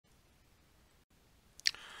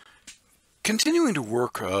Continuing to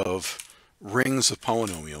work of rings of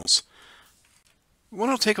polynomials, we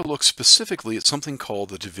want to take a look specifically at something called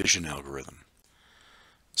the division algorithm.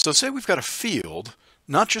 So say we've got a field,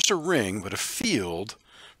 not just a ring, but a field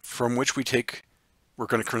from which we're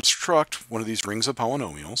going to construct one of these rings of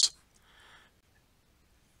polynomials.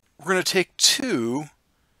 We're going to take two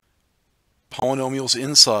polynomials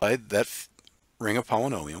inside that ring of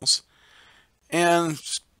polynomials, and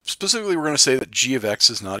specifically we're going to say that g of x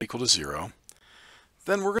is not equal to 0.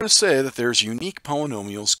 Then we're going to say that there's unique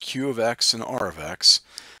polynomials q of x and r of x.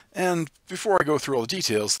 And before I go through all the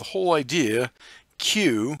details, the whole idea,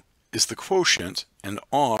 q is the quotient and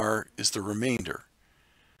r is the remainder.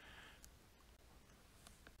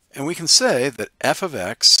 And we can say that f of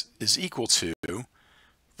x is equal to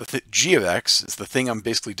g of x is the thing I'm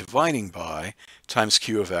basically dividing by times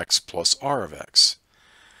q of x plus r of x.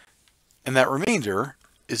 And that remainder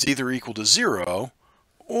is either equal to 0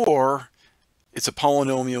 or it's a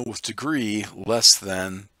polynomial with degree less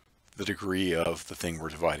than the degree of the thing we're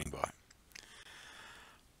dividing by.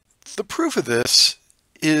 The proof of this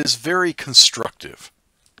is very constructive.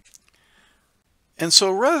 And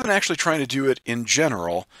so rather than actually trying to do it in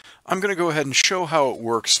general, I'm going to go ahead and show how it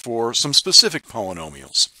works for some specific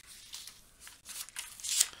polynomials.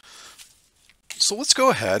 So let's go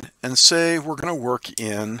ahead and say we're going to work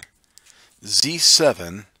in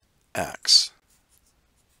z7x.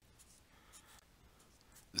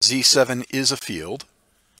 Z7 is a field.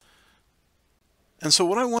 And so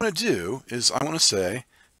what I want to do is I want to say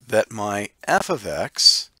that my f of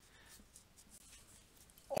x,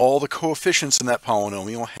 all the coefficients in that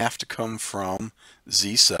polynomial have to come from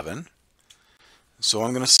z7. So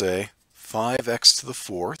I'm going to say 5x to the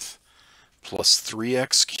fourth plus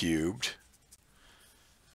 3x cubed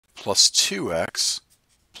plus 2x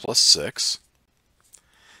plus 6.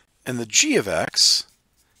 And the g of x,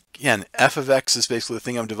 again, f of x is basically the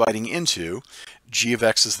thing I'm dividing into. G of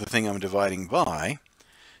x is the thing I'm dividing by.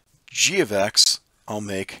 G of x, I'll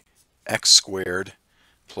make x squared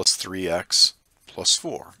plus 3x plus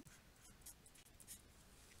 4.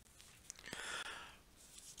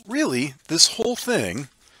 Really, this whole thing,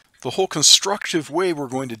 the whole constructive way we're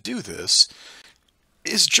going to do this,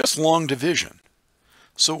 is just long division.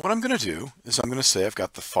 So what I'm going to do is I'm going to say I've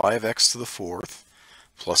got the 5x to the fourth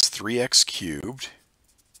plus 3x cubed.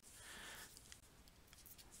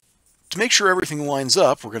 To make sure everything lines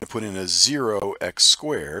up, we're going to put in a 0x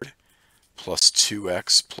squared plus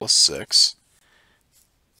 2x plus 6.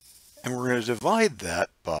 And we're going to divide that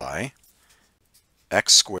by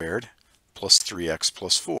x squared plus 3x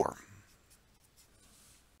plus 4.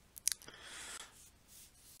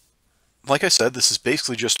 Like I said, this is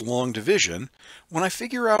basically just long division. When I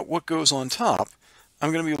figure out what goes on top,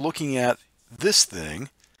 I'm going to be looking at this thing,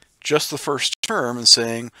 just the first term, and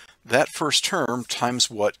saying that first term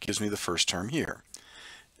times what gives me the first term here.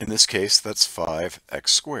 In this case, that's 5x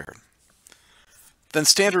squared. Then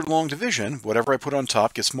standard long division, whatever I put on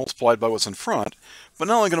top gets multiplied by what's in front, but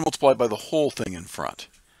now I'm going to multiply by the whole thing in front.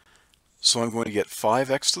 So I'm going to get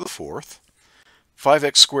 5x to the fourth,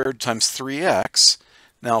 5x squared times 3x.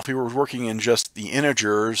 Now if we were working in just the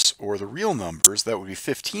integers or the real numbers, that would be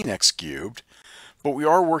 15x cubed, but we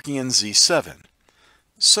are working in z7.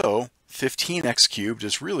 So 15x cubed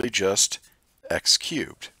is really just x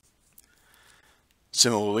cubed.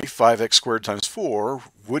 Similarly, 5x squared times 4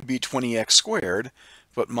 would be 20x squared,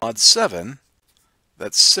 but mod 7,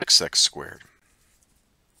 that's 6x squared.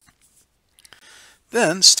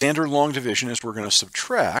 Then standard long division is we're going to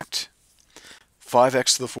subtract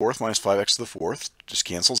 5x to the fourth minus 5x to the fourth, just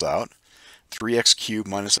cancels out. 3x cubed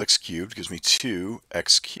minus x cubed gives me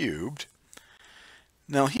 2x cubed.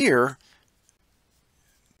 Now here,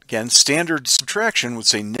 again, standard subtraction would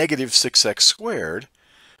say negative 6x squared,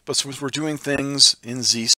 but since we're doing things in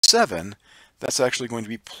z7, that's actually going to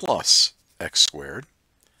be plus x squared.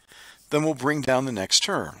 Then we'll bring down the next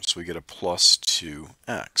term, so we get a plus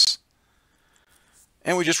 2x.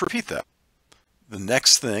 And we just repeat that. The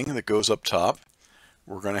next thing that goes up top,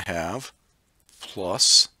 we're going to have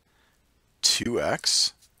plus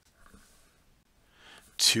 2x,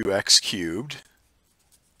 2x cubed,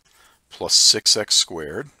 plus 6x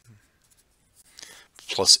squared,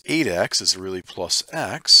 plus 8x is really plus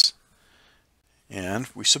x, and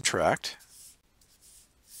we subtract.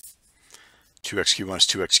 2x cubed minus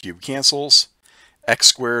 2x cubed cancels. X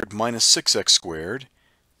squared minus 6x squared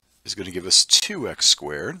is going to give us 2x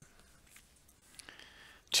squared.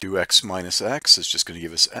 2x minus x is just going to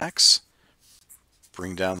give us x.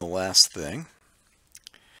 Bring down the last thing.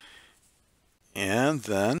 And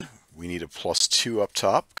then we need a plus 2 up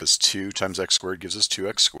top, because 2 times x squared gives us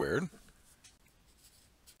 2x squared.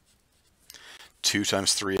 2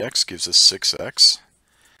 times 3x gives us 6x.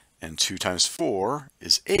 And 2 times 4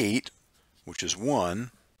 is 8, which is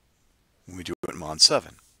 1 when we do it mod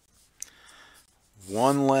 7.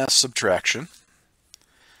 One last subtraction.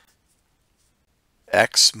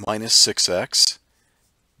 X minus 6x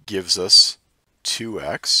gives us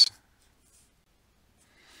 2x.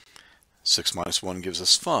 6 minus 1 gives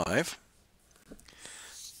us 5.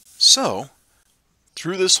 So,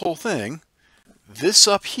 through this whole thing, this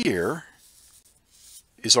up here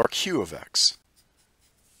is our q of x.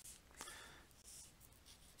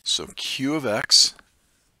 So q of x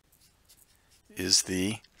is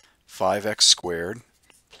the 5x squared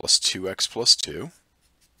plus 2x plus 2.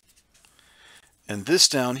 And this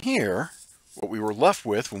down here, what we were left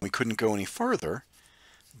with when we couldn't go any further,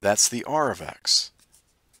 that's the r of x.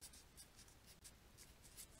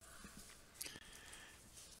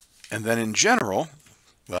 And then in general,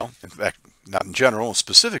 well, in fact, not in general,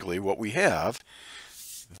 specifically, what we have,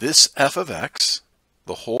 this f of x,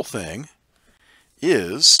 the whole thing,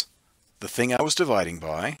 is the thing I was dividing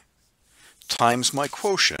by times my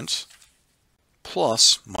quotient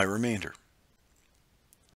plus my remainder.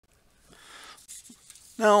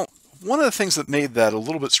 Now, one of the things that made that a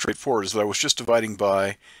little bit straightforward is that I was just dividing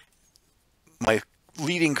by my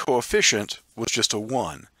leading coefficient was just a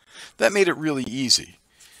 1. That made it really easy.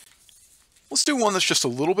 Let's do one that's just a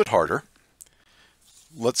little bit harder.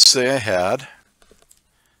 Let's say I had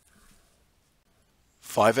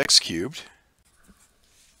 5x cubed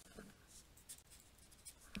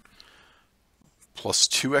plus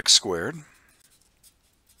 2x squared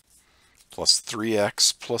plus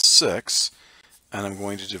 3x plus 6, and I'm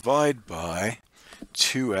going to divide by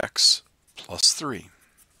 2x plus 3.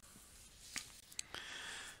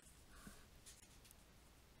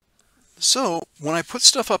 So when I put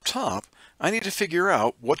stuff up top, I need to figure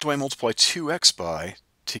out what do I multiply 2x by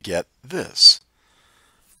to get this.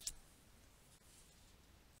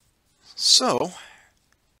 So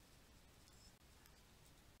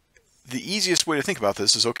the easiest way to think about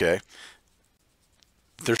this is, okay,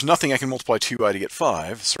 there's nothing I can multiply 2 by to get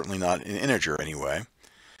 5, certainly not an integer anyway.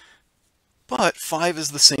 But 5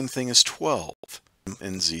 is the same thing as 12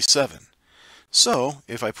 in Z7. So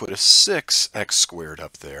if I put a 6x squared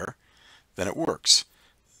up there, then it works.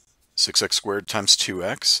 6x squared times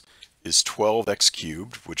 2x is 12x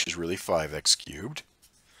cubed, which is really 5x cubed.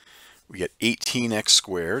 We get 18x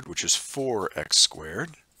squared, which is 4x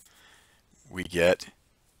squared. We get,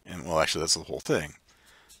 and well, actually that's the whole thing.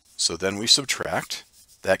 So then we subtract.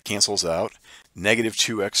 That cancels out. Negative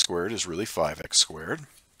 2x squared is really 5x squared.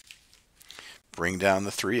 Bring down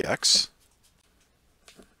the 3x.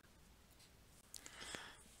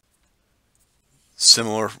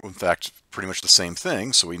 Similar, in fact, pretty much the same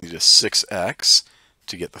thing. So we need a 6x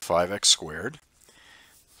to get the 5x squared.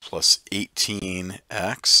 Plus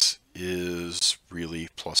 18x is really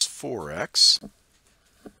plus 4x.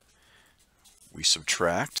 We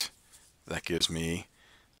subtract. That gives me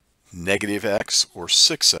negative x, or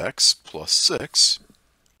 6x, plus 6.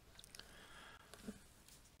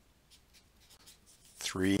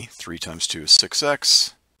 3 times 2 is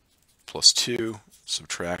 6x, plus 2,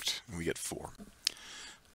 subtract, and we get 4.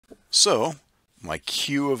 So my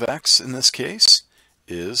q of x in this case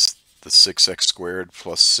is the 6x squared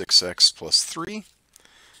plus 6x plus 3.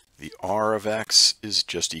 The r of x is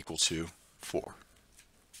just equal to 4.